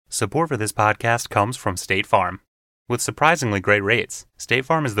Support for this podcast comes from State Farm. With surprisingly great rates, State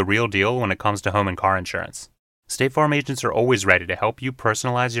Farm is the real deal when it comes to home and car insurance. State Farm agents are always ready to help you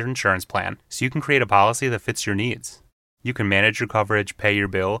personalize your insurance plan so you can create a policy that fits your needs. You can manage your coverage, pay your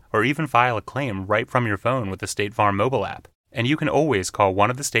bill, or even file a claim right from your phone with the State Farm mobile app. And you can always call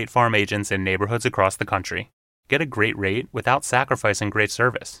one of the State Farm agents in neighborhoods across the country. Get a great rate without sacrificing great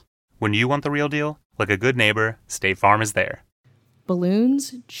service. When you want the real deal, like a good neighbor, State Farm is there.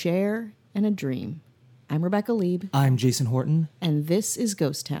 Balloons, chair, and a dream. I'm Rebecca Lieb. I'm Jason Horton. And this is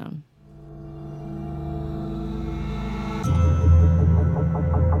Ghost Town.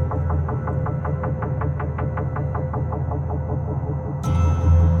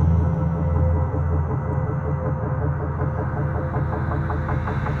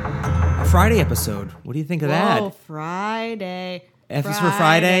 A Friday episode. What do you think of that? Oh, Friday. F is for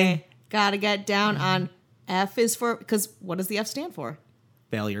Friday. Gotta get down on F is for, because what does the F stand for?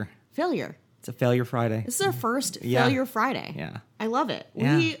 Failure. Failure. It's a failure Friday. This is our first Yeah. Failure Friday. Yeah. I love it.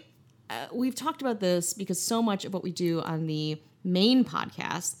 Yeah. We've talked about this because so much of what we do on the main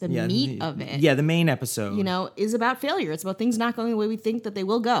podcast, the meat of it, Yeah, the main episode. is about failure. It's about things not going the way we think that they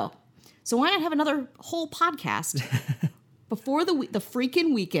will go. So why not have another whole podcast before the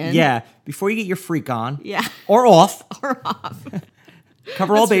freaking weekend? Yeah, before you get your freak on. Yeah. Or off. Or off.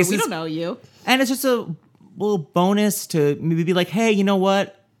 Cover all That's true. bases. We don't know you. And it's just a little bonus to maybe be like, hey, you know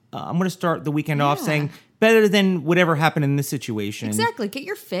what? I'm going to start the weekend off Yeah. saying better than whatever happened in this situation. Exactly. Get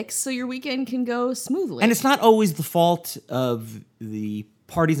your fix so your weekend can go smoothly. And it's not always the fault of the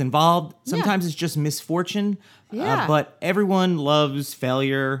parties involved. Sometimes it's just misfortune. Yeah. But everyone loves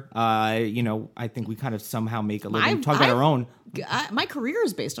failure. I think we kind of somehow make a living. Talk about our own. My career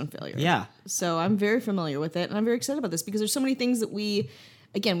is based on failure. Yeah. So I'm very familiar with it, and I'm very excited about this because there's so many things that we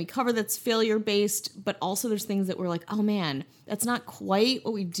cover that's failure based, but also there's things that we're like, oh man, that's not quite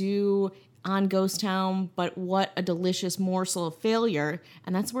what we do on Ghost Town, but what a delicious morsel of failure,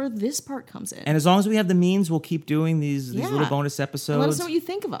 and that's where this part comes in. And as long as we have the means, we'll keep doing these little bonus episodes. And let us know what you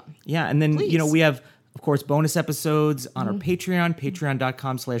think of them. Yeah, and then, Please. we have, of course, bonus episodes on Mm-hmm. our Patreon,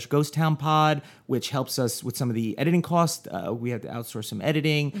 patreon.com/ghosttownpod, which helps us with some of the editing costs. We have to outsource some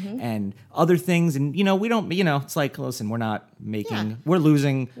editing Mm-hmm. and other things. And, we don't, it's like, listen, we're not making, Yeah. we're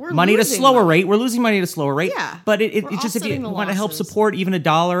losing We're money at a losing slower money. rate. We're losing money at a slower rate. Yeah. But it's We're just, if you offsetting the want to help losses. support, even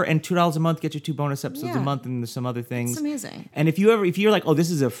 $1 and $2 a month gets you 2 bonus episodes Yeah. a month and some other things. It's amazing. And if you're like, oh,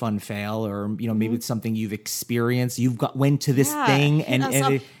 this is a fun fail, or, maybe it's something you've experienced, went to this thing hit us and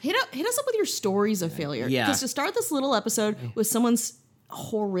up. Hit us up with your stories of failure. Yeah. Because to start this little episode with someone's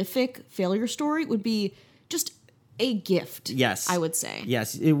horrific failure story would be just a gift. Yes. I would say.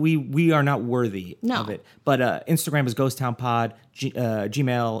 Yes, we are not worthy No. of it. But Instagram is Ghost Town Pod.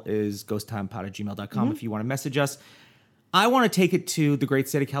 Gmail is ghosttownpod@gmail.com if you want to message us. I want to take it to the great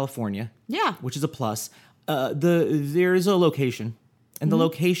state of California. Yeah. Which is a plus. There is a location, and the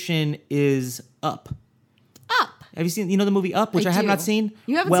location is Up. Up. Have you seen the movie Up, which I have do. not seen?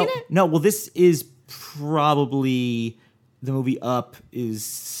 You haven't seen it? No. Well, this is probably the movie Up is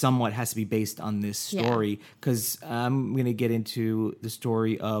somewhat has to be based on this story because I'm going to get into the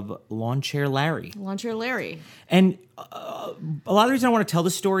story of Lawn Chair Larry. Lawn Chair Larry. And a lot of the reason I want to tell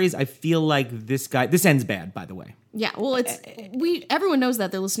this story is I feel like this ends bad, by the way. Yeah. Well, everyone knows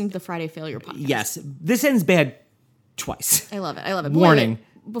that they're listening to the Friday Failure podcast. Yes, this ends bad twice. I love it. I love it. Warning.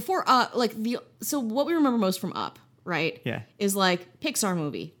 Wait. Before so what we remember most from Up, right? Yeah. Is like Pixar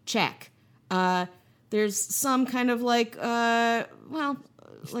movie. Check. There's some kind of like a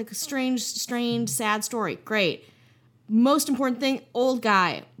strange, sad story. Great. Most important thing, old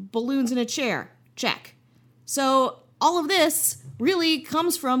guy, balloons in a chair. Check. So all of this really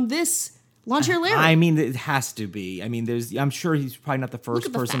comes from this Lawn Chair Larry. I mean, it has to be. I mean, I'm sure he's probably not the first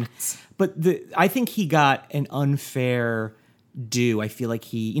at the person, facts. but I think he got an unfair due. I feel like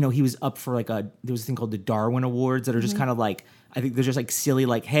he was up for there was a thing called the Darwin Awards that are just kind of like, I think they're just like silly,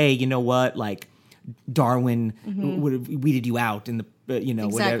 like, hey, you know what, like Darwin would have weeded you out in the Exactly.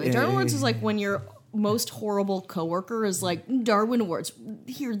 whatever. Darwin Awards is like when your most horrible coworker is like, Darwin Awards,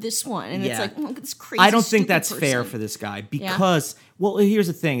 here, this one. And it's Yeah. like, it's crazy. I don't think stupid that's person. fair for this guy because, well, here's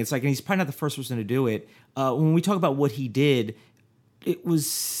the thing. It's like, and he's probably not the first person to do it. When we talk about what he did, it was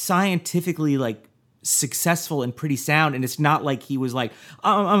scientifically like successful and pretty sound. And it's not like he was like,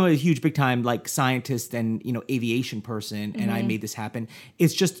 I'm a huge big time like scientist and, aviation person and I made this happen.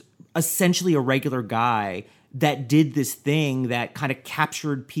 It's just essentially a regular guy that did this thing that kind of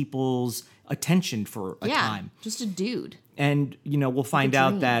captured people's attention for a time. Just a dude. And, we'll find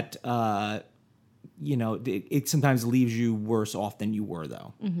out that it sometimes leaves you worse off than you were,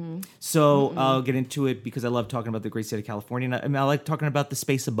 though. So I'll get into it because I love talking about the great state of California. And I like talking about the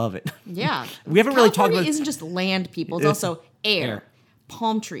space above it. Yeah. We haven't really talked California about... isn't just land, people. It's also air,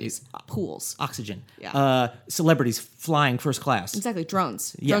 palm trees, pools. Oxygen. Yeah. Celebrities flying first class. Exactly.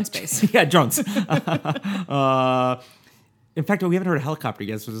 Drones. Yeah. Drone space. Yeah, drones. In fact, we haven't heard a helicopter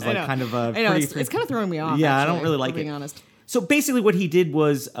yet, so it's like kind of... I know. It's kind of throwing me off, Yeah, actually, I don't really like being it. honest. So basically what he did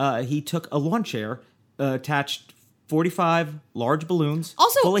was he took a lawn chair, attached 45 large balloons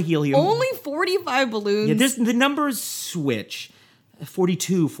Also, full of helium. only 45 balloons. Yeah, the numbers switch.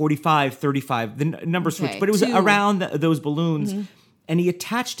 42, 45, 35. The numbers switch. But it was around those balloons. And he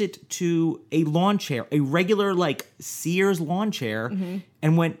attached it to a lawn chair, a regular like Sears lawn chair,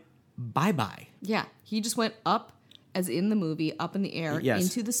 and went bye-bye. Yeah. He just went up, as in the movie, up in the air, Yes.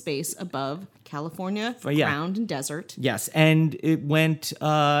 into the space above California, Yeah. ground and desert. Yes, and it went.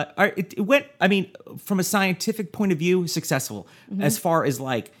 It went. I mean, from a scientific point of view, successful. As far as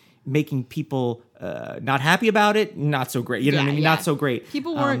like making people not happy about it, not so great. You know what I mean? Not so great.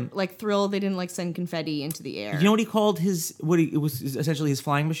 People weren't like thrilled. They didn't like send confetti into the air. You know what he called it was essentially his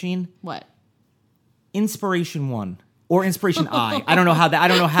flying machine? What? Inspiration 1 or Inspiration I. I don't know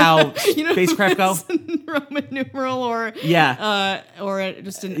how spacecraft go. Roman numeral or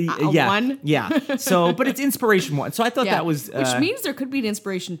just an yeah, one. Yeah. So, but it's Inspiration 1. So I thought that was which means there could be an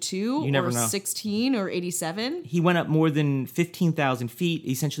Inspiration 2 never or know. 16 or 87. He went up more than 15,000 feet.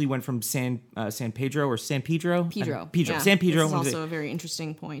 He essentially went from San Pedro or San Pedro? Pedro. Pedro. Yeah. San Pedro. This is also a very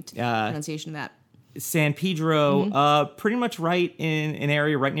interesting point. Pronunciation of that. San Pedro, pretty much right in an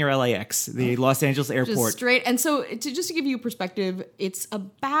area right near LAX, the Los Angeles airport. Just straight. And so just to give you perspective, it's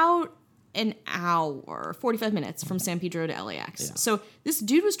about an hour, 45 minutes from San Pedro to LAX. Yeah. So this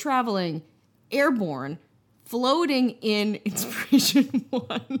dude was traveling airborne, floating in Inspiration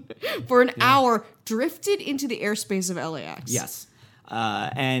 1 for an hour, drifted into the airspace of LAX. Yes.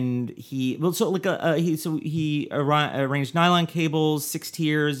 And he arranged nylon cables, 6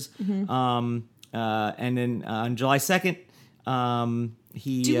 tiers, and then on July 2nd,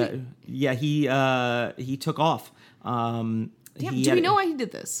 he took off. Do we know why he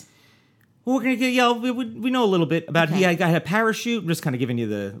did this? Well, we're gonna get we know a little bit about he had a parachute. I'm just kind of giving you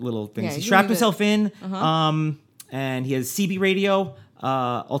the little things. Yeah, he strapped himself in, and he has CB radio,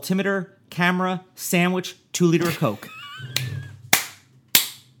 altimeter, camera, sandwich, 2 liter of Coke.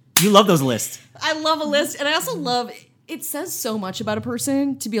 You love those lists. I love a list, and I also love it says so much about a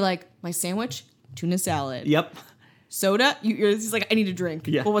person to be like, my sandwich, tuna salad. Yep. Soda, he's like, I need a drink.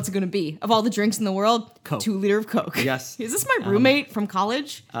 Yeah. Well, what's it going to be? Of all the drinks in the world, Coke. 2 liter of Coke. Yes. Is this my roommate from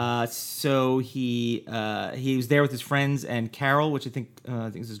college? So he was there with his friends and Carol, which I think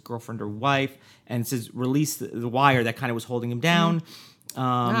is his girlfriend or wife, and it says release the wire that kind of was holding him down.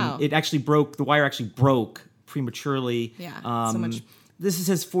 Wow. It actually broke. The wire actually broke prematurely. Yeah. So much. This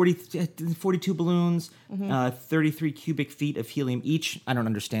says 42 balloons, 33 cubic feet of helium each. I don't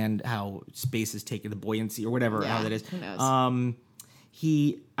understand how space is taking the buoyancy or whatever, how that is. Who knows?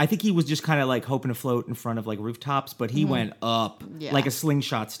 I think he was just kind of like hoping to float in front of like rooftops, but he went up like a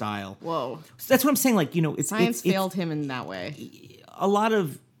slingshot style. Whoa. So that's what I'm saying. Like, Science failed him in that way. A lot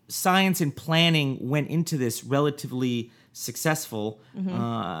of science and planning went into this relatively successful,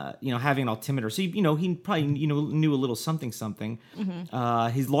 having an altimeter. So, he probably, knew a little something.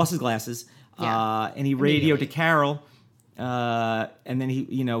 He lost his glasses, and he radioed to Carol. And then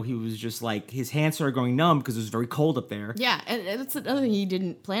he was just like, his hands started going numb because it was very cold up there. Yeah, and that's another thing he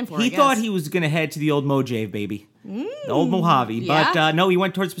didn't plan for. He thought he was going to head to the old Mojave, baby. The old Mojave. Yeah? But no, he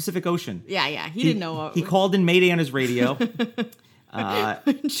went towards Pacific Ocean. Yeah, he didn't know what... He called in Mayday on his radio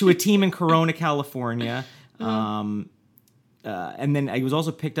to a team in Corona, California. And then he was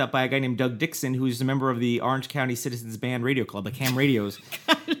also picked up by a guy named Doug Dixon, who's a member of the Orange County Citizens Band Radio Club, like Ham Radios.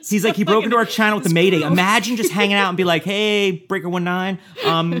 He's like, he broke into our channel with the Mayday. Imagine just hanging out and be like, hey, Breaker 19.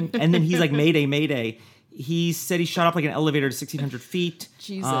 And then he's like, Mayday, Mayday. He said he shot up like an elevator to 1,600 feet.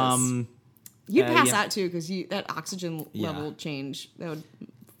 Jesus. You'd pass out too, because that oxygen level change, that would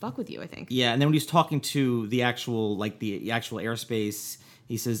fuck with you, I think. Yeah, and then when he was talking to the actual airspace,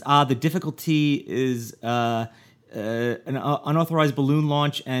 he says, the difficulty is... an unauthorized balloon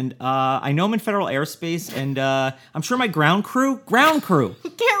launch, and I know I'm in federal airspace, and I'm sure my ground crew,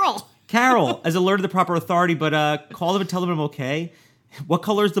 Carol, has alerted the proper authority, but call them and tell them I'm okay. What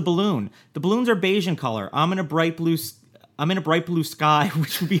color is the balloon? The balloons are beige in color. I'm in a bright blue sky,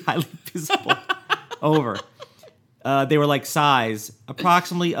 which would be highly visible. Over. They were like size,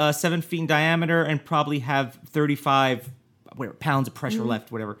 approximately 7 feet in diameter, and probably have 35 pounds of pressure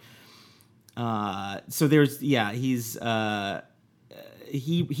left, whatever. So there's, he's,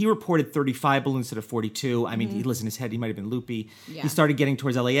 he reported 35 balloons instead of 42. I mean, he listened in his head. He might have been loopy. Yeah. He started getting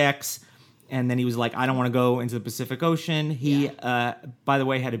towards LAX, and then he was like, I don't want to go into the Pacific Ocean. He, by the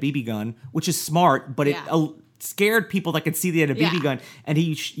way, had a BB gun, which is smart, but it scared people that could see they had a BB gun. And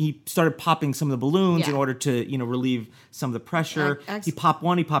he started popping some of the balloons in order to, relieve some of the pressure. He popped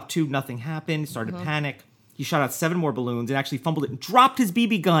one, he popped two, nothing happened. He started to panic. He shot out 7 more balloons and actually fumbled it and dropped his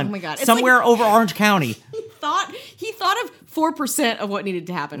BB gun somewhere over Orange County. He thought of 4% of what needed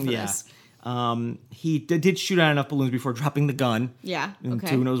to happen for this. He did shoot out enough balloons before dropping the gun. Yeah. Okay.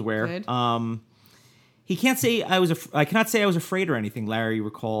 Who knows where. Good. He can't say I cannot say I was afraid or anything. Larry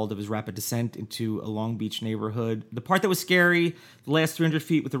recalled of his rapid descent into a Long Beach neighborhood. The part that was scary, the last 300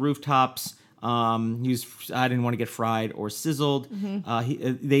 feet with the rooftops. I didn't want to get fried or sizzled.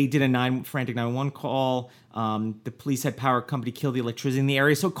 They did a frantic 911 call. The police had power company kill the electricity in the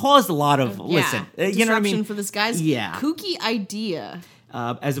area, so it caused a lot of you know what I mean, for this guy's kooky idea.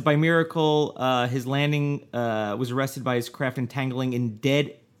 As if by miracle, his landing was arrested by his craft entangling in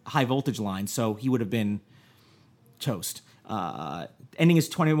dead high voltage lines, so he would have been toast. Ending his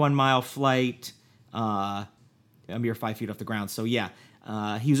 21-mile flight, a mere 5 feet off the ground. So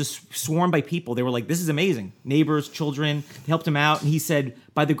he was swarmed by people. They were like, "This is amazing." Neighbors, children, helped him out, and he said,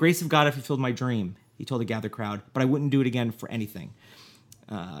 "By the grace of God, I fulfilled my dream." He told the gathered crowd, "But I wouldn't do it again for anything."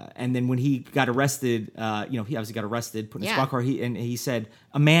 And then when he got arrested, he obviously got arrested, put in a squad car. He said,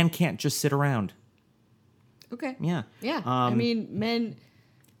 "A man can't just sit around." Okay. Yeah. Yeah. I mean, men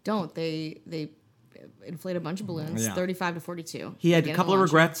don't. They inflate a bunch of balloons, 35 to 42. He had a couple of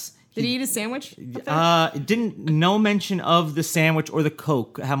regrets. Did he eat a sandwich? No mention of the sandwich or the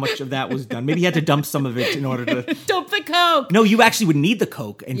Coke, how much of that was done. Maybe he had to dump some of it in order to... Dump the Coke! No, you actually would need the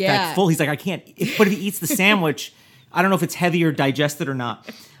Coke. In fact, full. He's like, I can't... But if he eats the sandwich, I don't know if it's heavy or digested or not.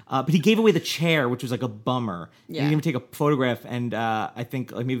 But he gave away the chair, which was like a bummer. Yeah. He didn't even take a photograph, and I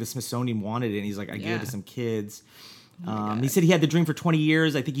think maybe the Smithsonian wanted it, and he's like, I gave it to some kids. He said he had the dream for 20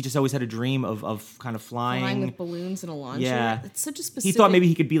 years. I think he just always had a dream of kind of flying. Flying with balloons in a lawn chair. It's such a specific... He thought maybe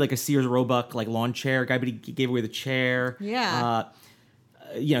he could be like a Sears Roebuck, like lawn chair guy, but he gave away the chair. Yeah.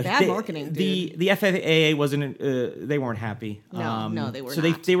 Bad marketing, dude. The FAA wasn't... they weren't happy. No, they were not. So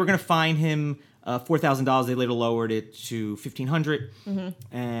they were going to fine him $4,000. They later lowered it to $1,500.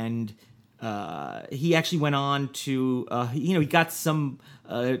 And... he actually went on to, he got some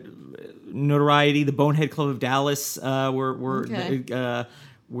notoriety. The Bonehead Club of Dallas gave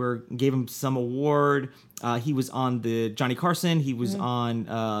him some award. He was on the Johnny Carson. He was on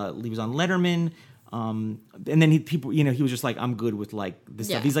Letterman. And then he was just like, I'm good with like this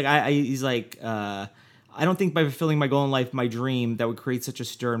stuff. He's like, I don't think by fulfilling my goal in life, my dream, that would create such a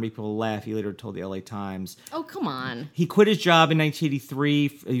stir and make people laugh. He later told the LA Times. Oh, come on. He quit his job in 1983.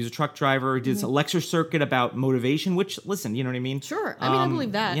 He was a truck driver. He did a lecture circuit about motivation, which, listen, you know what I mean? Sure. I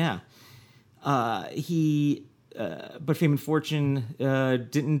believe that. Yeah. But fame and fortune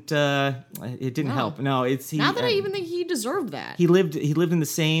didn't help. No, not that I even think he deserved that. He lived in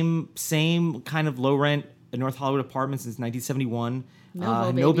the same kind of low rent North Hollywood apartment since 1971.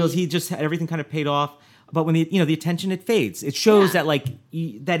 No bills. He just had everything kind of paid off. But when the attention, it fades. It shows that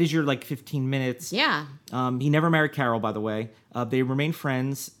that is your 15 minutes. Yeah. He never married Carol, by the way. They remained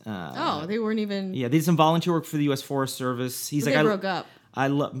friends. They weren't even. Yeah, they did some volunteer work for the U.S. Forest Service. They broke up. I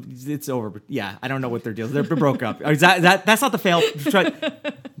love it's over. But yeah, I don't know what their deal is. They're broke up. That's not the fail.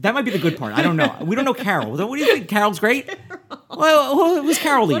 That might be the good part. I don't know. We don't know Carol. What do you think? Carol's great. Well, who's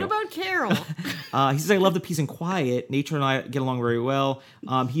Carol to you? What about Carol? He says, I love the peace and quiet. Nature and I get along very well.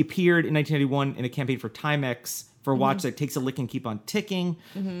 He appeared in 1981 in a campaign for Timex for a watch that takes a lick and keep on ticking.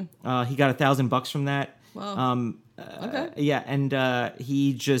 He got $1,000 from that. Wow. Okay. Yeah, and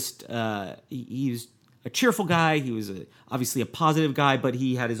he just he's a cheerful guy. He was obviously a positive guy, but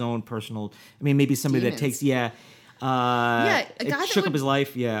he had his own personal. I mean, maybe somebody Demons. that takes a guy that shook up his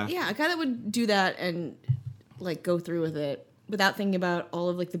life. Yeah, a guy that would do that and go through with it without thinking about all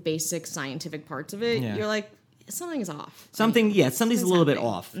of the basic scientific parts of it. Yeah. You're like, something's off. Something's a little bit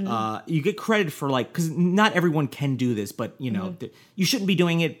off. You get credit for because not everyone can do this, but you shouldn't be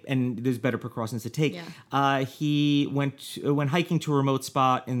doing it, and there's better precautions to take. Yeah. He went hiking to a remote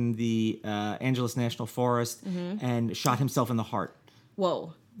spot in the Angeles National Forest and shot himself in the heart.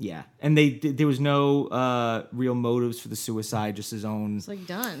 Whoa. Yeah, and there was no real motives for the suicide, just his own. It's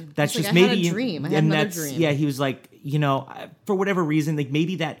done. That's just I maybe had a dream. I had another dream. Yeah, he was for whatever reason,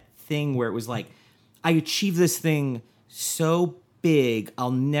 maybe that thing where it was I achieved this thing so big,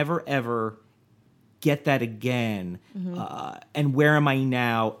 I'll never ever get that again? And where am I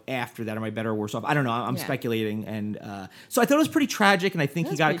now after that? Am I better or worse off? I don't know. I'm speculating. And so I thought it was pretty tragic, and I think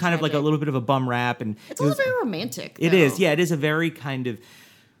he got kind of like a little bit of a bum rap. And it's also very romantic, though. It is. Yeah, it is a very kind of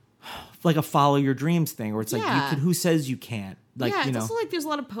like a follow your dreams thing, where it's like, who says you can't? Like, it's also like there's a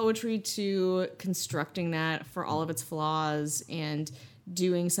lot of poetry to constructing that for all of its flaws and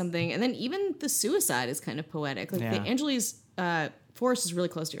doing something. And then even the suicide is kind of poetic. Like the Angeles forest is really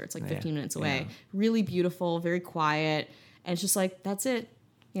close to here. It's like 15 minutes away. Really beautiful, very quiet. And it's just like, that's it,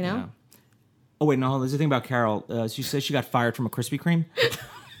 you know? Yeah. Oh, wait, no, there's a thing about Carol. She says she got fired from a Krispy Kreme.